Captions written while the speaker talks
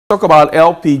Talk about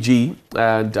LPG,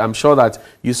 and I'm sure that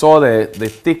you saw the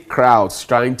thick crowds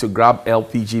trying to grab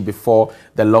LPG before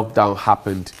the lockdown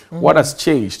happened. What has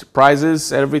changed?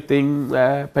 Prices, everything,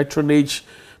 patronage?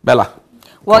 Bella.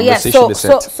 Well, yes.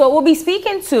 So we'll be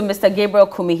speaking to Mr. Gabriel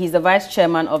Kumi. He's the vice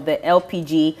chairman of the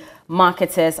LPG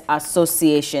Marketers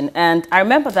Association. And I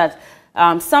remember that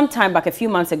sometime back, a few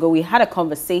months ago, we had a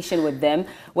conversation with them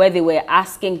where they were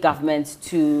asking government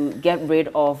to get rid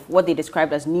of what they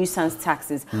described as nuisance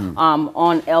taxes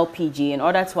on LPG in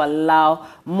order to allow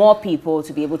more people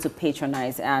to be able to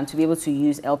patronize and to be able to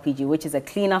use LPG, which is a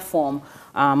cleaner form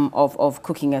of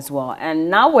cooking as well. And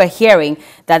now we're hearing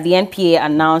that the NPA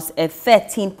announced a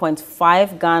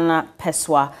 13.5 Ghana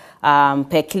pesewa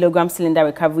per kilogram cylinder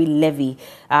recovery levy,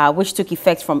 which took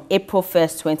effect from April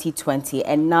 1st, 2020.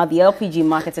 And now the LPG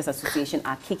Marketers Association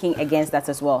are kicking against that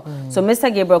as well. So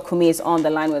Mr. Gabriel Kumi is on the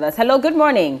line with us. Hello, good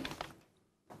morning.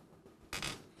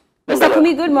 Mr.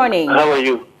 Kumi, good morning. How are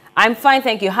you? I'm fine,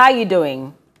 thank you. How are you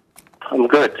doing? I'm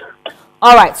good.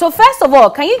 All right. So first of all,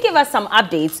 can you give us some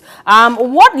updates?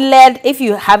 What led, if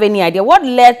you have any idea, what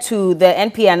led to the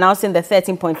NPA announcing the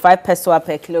 13.5 pesewa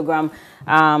per kilogram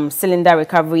cylinder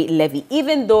recovery levy,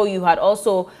 even though you had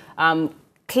also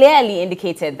clearly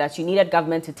indicated that you needed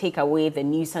government to take away the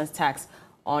nuisance tax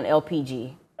on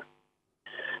LPG?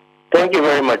 Thank you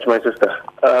very much, my sister.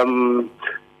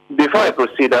 Before I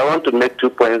proceed, I want to make 2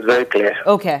 points very clear.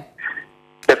 Okay.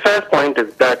 The first point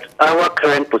is that our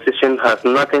current position has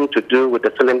nothing to do with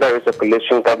the cylinder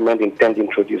recirculation government intends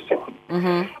introducing.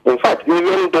 In fact,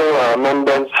 even though our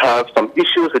members have some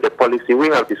issues with the policy, we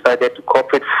have decided to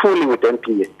cooperate fully with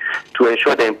NPA to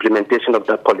ensure the implementation of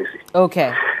that policy.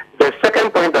 Okay. The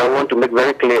second point I want to make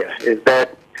very clear is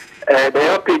that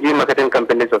the LPG Marketing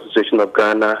Companies Association of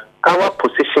Ghana, our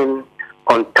position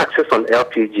on taxes on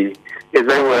LPG is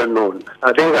very well known.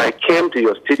 I think I came to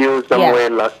your studio somewhere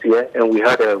last year and we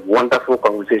had a wonderful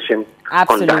conversation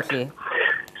on that.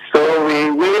 So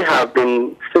we have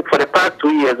been, for the past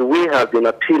 2 years, we have been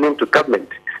appealing to government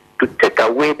to take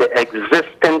away the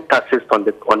existing taxes on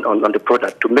the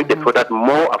product, to make the product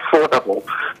more affordable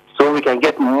so we can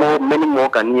get many more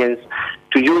Ghanaians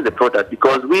to use the product,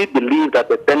 because we believe that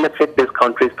the benefit this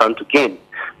country stands to gain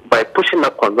by pushing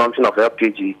up consumption of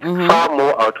LPG far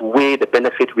more outweigh the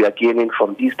benefit we are gaining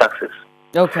from these taxes.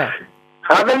 Okay.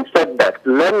 Having said that,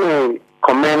 let me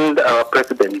commend our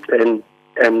president and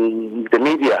the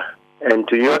media and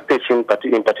to your station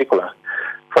in particular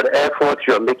for the effort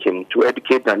you are making to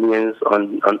educate Ghanaians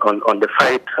on the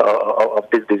fight of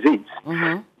this disease.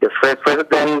 The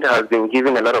president has been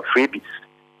giving a lot of freebies.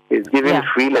 He's giving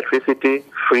free electricity,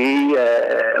 free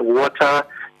water,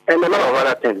 and a lot of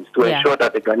other things to ensure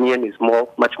that the Ghanaian is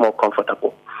much more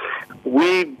comfortable.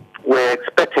 We were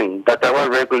expecting that our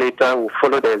regulator will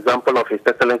follow the example of His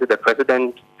Excellency the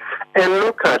President and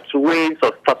look at ways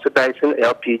of subsidizing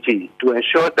LPG to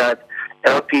ensure that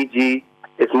LPG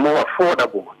is more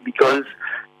affordable, because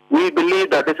we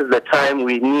believe that this is the time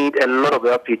we need a lot of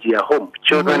LPG at home.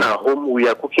 Children at home, we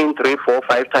are cooking 3, 4,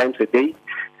 5 times a day,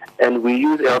 and we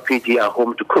use LPG at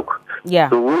home to cook.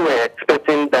 So we were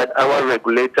expecting that our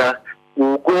regulator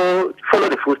will go follow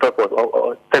the footsteps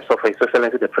or steps of His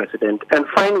Excellency the President and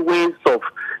find ways of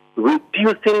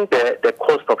reducing the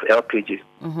cost of LPG.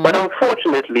 But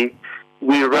unfortunately,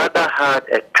 we rather had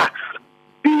a tax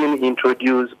being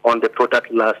introduced on the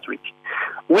product last week.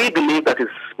 We believe that is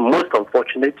most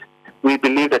unfortunate. We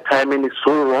believe the timing is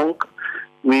so wrong.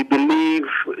 We believe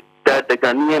that the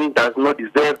Ghanaian does not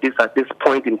deserve this at this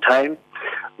point in time.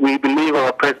 We believe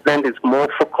our president is more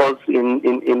focused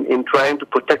in trying to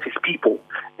protect his people,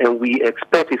 and we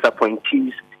expect his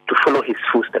appointees to follow his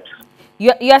footsteps.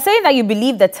 You are saying that you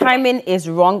believe the timing is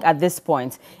wrong at this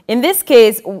point. In this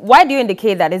case, why do you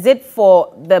indicate that? Is it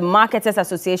for the Marketers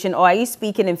Association, or are you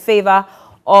speaking in favor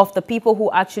of the people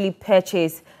who actually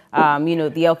purchase, the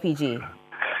LPG?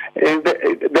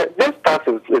 This tax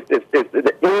is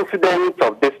the incidence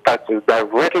of this tax is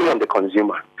directly on the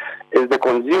consumer. It's the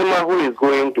consumer who is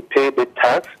going to pay the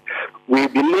tax. We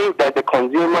believe that the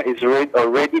consumer is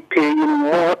already paying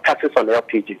more taxes on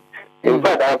LPG. In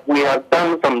fact, we have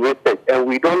done some research, and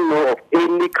we don't know of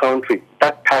any country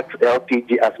that tax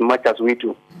LPG as much as we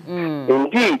do.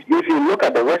 Indeed, if you look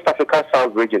at the West Africa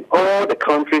South region, all the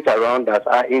countries around us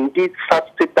are indeed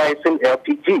subsidizing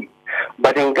LPG.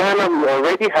 But in Ghana, we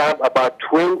already have about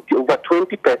over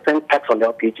 20% tax on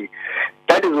LPG.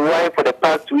 That is why for the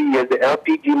past 2 years, the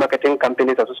LPG Marketing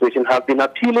Companies Association have been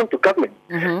appealing to government.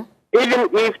 Even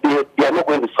if they are not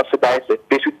going to subsidize it,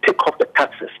 they should take off the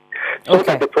taxes so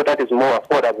that the product is more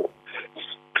affordable.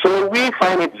 So we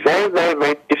find it very, very,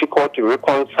 very difficult to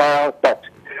reconcile that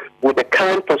with the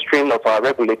current posturing of our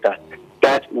regulator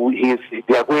that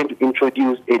they are going to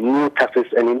introduce a new taxes,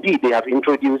 and indeed they have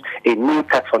introduced a new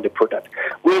tax on the product.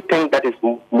 We think that is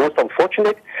most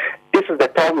unfortunate. This is the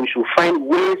time we should find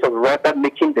ways of rather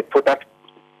making the product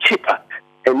cheaper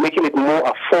and making it more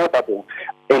affordable,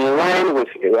 in line with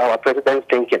our president's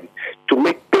thinking, to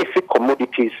make basic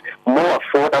commodities more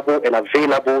affordable and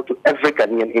available to every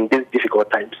Ghanaian in these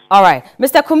difficult times. All right.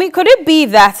 Mr. Kumi, could it be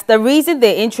that the reason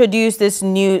they introduced this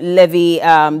new levy,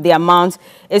 the amount,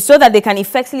 is so that they can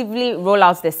effectively roll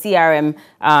out the CRM,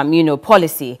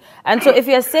 policy? And so if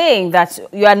you're saying that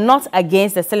you are not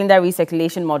against the cylinder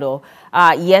recirculation model,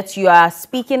 yet you are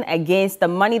speaking against the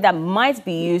money that might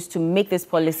be used to make this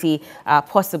policy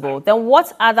possible, then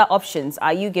what other options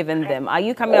are you giving them? Are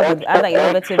you coming up with other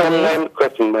innovative ways? Excellent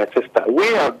question, my sister. We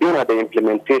have been at the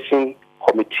implementation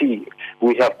committee.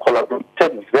 We have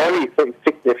collaborated very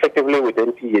effectively with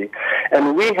NPA,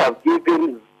 and we have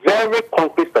given very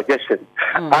concrete suggestions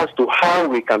as to how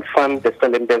we can fund the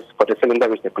cylinders for the cylinder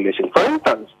recirculation. For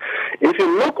instance, if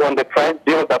you look on the price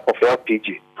build-up of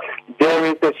LPG, there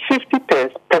is a 5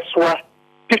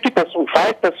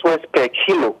 pesos per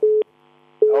kilo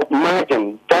of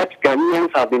margin that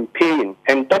Ghanaians have been paying,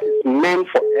 and that is meant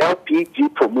for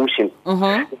LPG promotion.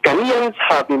 Ghanaians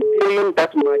have been paying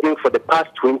that margin for the past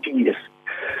 20 years.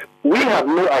 We have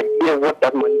no idea what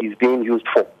that money is being used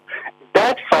for.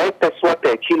 That 5 pesos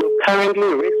per kilo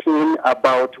currently raising in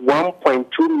about 1.2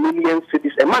 million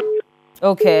cedis a month.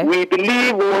 Okay. We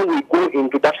believe when we go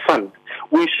into that fund,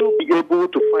 we should be able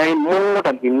to find more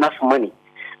than enough money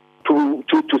to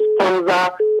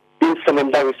sponsor this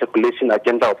cylinder recirculation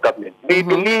agenda of government. We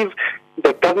believe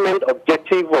the government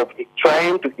objective of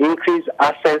trying to increase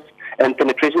access and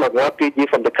penetration of LPG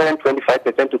from the current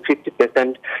 25% to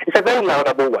 50% is a very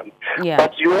laudable one. Yeah.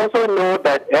 But you also know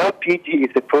that LPG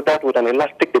is a product with an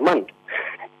elastic demand.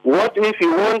 What if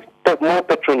you want more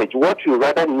patronage? What you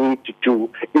rather need to do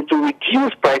is to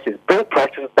reduce prices, bring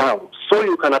prices down, so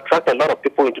you can attract a lot of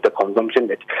people into the consumption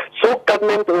net. So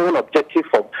government's own objective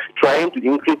of trying to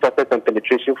increase access and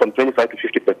penetration from 25 to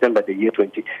 50% by the year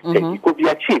 2030 could be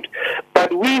achieved.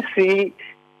 But we see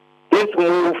this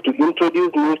move to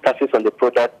introduce new taxes on the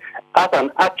product as an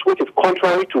act which is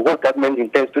contrary to what government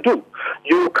intends to do.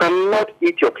 You cannot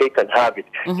eat your cake and have it.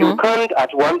 You can't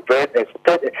at one breath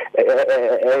set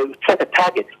a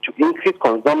target to increase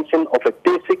consumption of a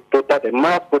basic product, a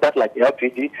mass product like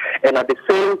LPG, and at the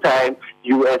same time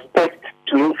you expect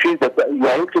to increase you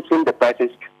are increasing the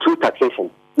prices through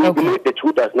taxation. We believe the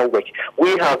two does not work.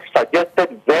 We have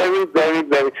suggested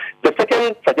the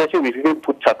second suggestion we've even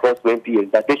put across to MP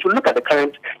is that they should look at the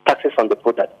current taxes on the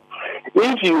product.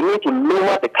 If you need to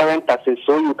lower the current taxes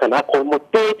so you can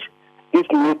accommodate this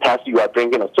new tax you are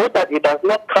bringing up, so that it does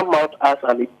not come out as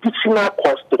an additional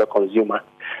cost to the consumer,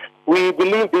 we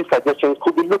believe these suggestions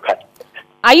could be looked at.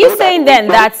 Are you saying then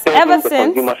that ever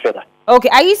since... Okay,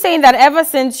 are you saying that ever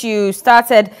since you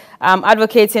started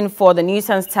advocating for the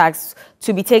nuisance tax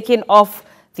to be taken off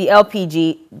the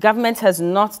LPG, government has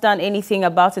not done anything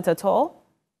about it at all?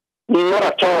 Not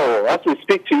at all. As we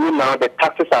speak to you now, the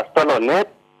taxes are still on it.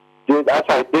 As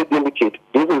I did indicate,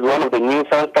 this is one of the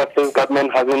nuisance taxes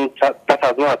government that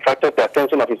has not attracted the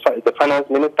attention of the finance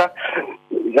minister.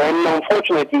 And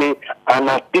unfortunately, an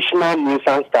additional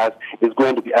nuisance tax is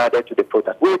going to be added to the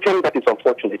product. We think that is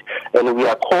unfortunate, and we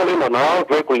are calling on our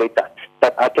regulator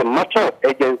that as a matter of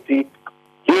urgency,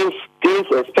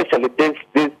 especially this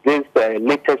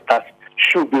latest tax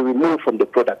should be removed from the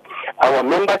product. Our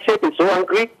membership is so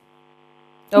angry.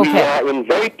 We are in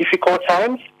very difficult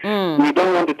times. We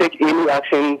don't want to take any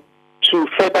action to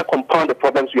further compound the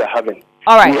problems we are having.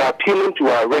 All right. We are appealing to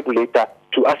our regulator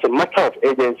to, as a matter of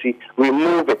urgency,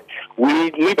 remove it.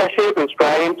 Leadership is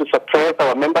trying to suppress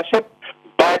our membership,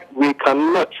 but we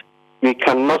cannot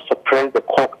suppress the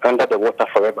cork under the water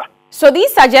forever. So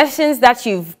these suggestions that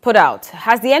you've put out,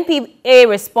 has the NPA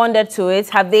responded to it?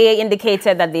 Have they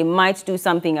indicated that they might do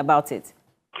something about it?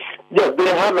 Yes, they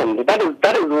haven't. That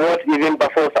is what even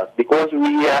baffles us, because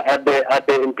we are at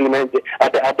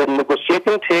the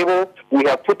negotiating table. We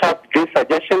have put up this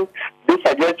suggestion. This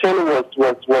suggestion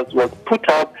was put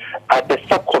up at the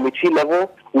subcommittee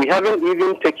level. We haven't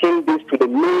even taken this to the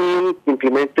main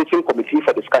implementation committee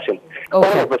for discussion. All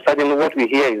of a sudden, what we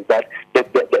hear is that the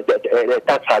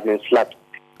tax has been slapped,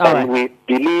 and we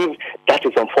believe that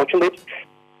is unfortunate.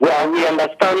 Well, we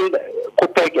understand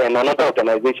COPEC and another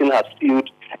organization have sued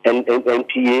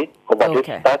NPA over this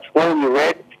tax. When we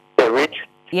read the rate,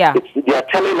 they are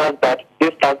telling us that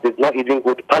this tax did not even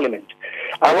go to Parliament.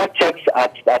 Our checks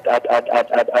at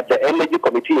the Energy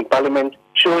Committee in Parliament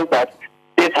shows that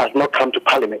this has not come to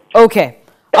Parliament. Okay.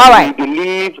 All right. We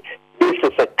believe this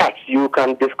is a tax. You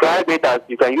can describe it as,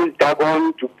 you can use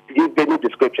jargon to give any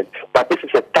description, but this is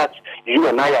a tax you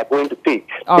and I are going to pay.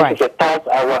 This is a tax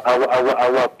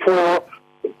our poor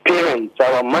parents,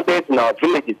 our mothers in our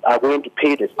villages are going to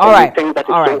pay this. All right. We think that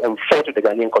is so unfair to the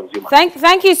Ghanaian consumer.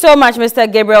 Thank you so much,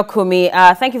 Mr. Gabriel Kumi.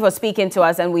 Thank you for speaking to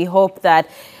us, and we hope that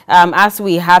as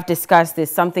we have discussed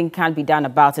this, something can be done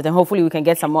about it, and hopefully we can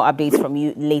get some more updates from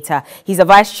you later. He's the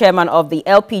Vice Chairman of the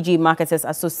LPG Marketers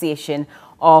Association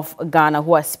of Ghana,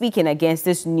 who are speaking against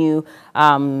this new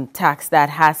tax that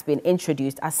has been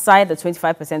introduced, aside the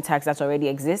 25% tax that already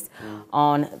exists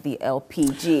on the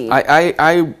LPG.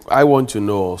 I want to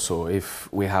know also if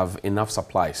we have enough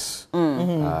supplies,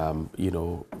 you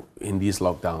know, in these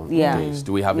lockdown days.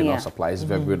 Do we have enough supplies?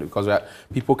 Very good, because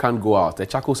people can't go out. The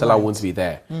charcoal seller won't be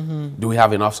there. Do we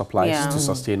have enough supplies to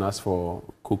sustain us for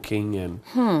cooking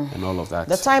and all of that?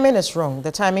 The timing is wrong.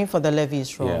 The timing for the levy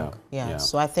is wrong.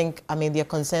 So I think, I mean, their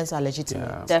concerns are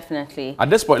legitimate. Definitely. At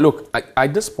this point, look,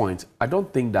 at this point, I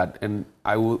don't think that, and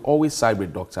I will always side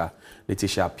with Dr.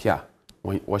 Letitia Pia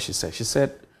when what she said. She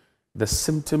said, the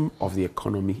symptom of the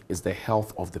economy is the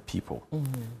health of the people.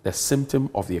 The symptom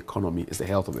of the economy is the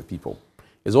health of the people.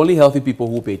 It's only healthy people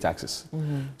who pay taxes.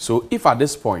 So if at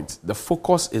this point, the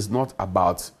focus is not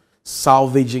about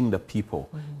salvaging the people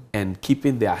and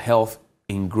keeping their health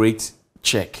in great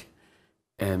check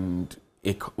and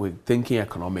with thinking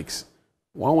economics,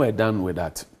 when we're done with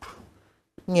that,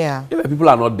 if the people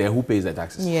are not there, who pays the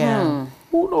taxes?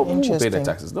 Who will pay the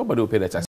taxes? Nobody will pay the taxes.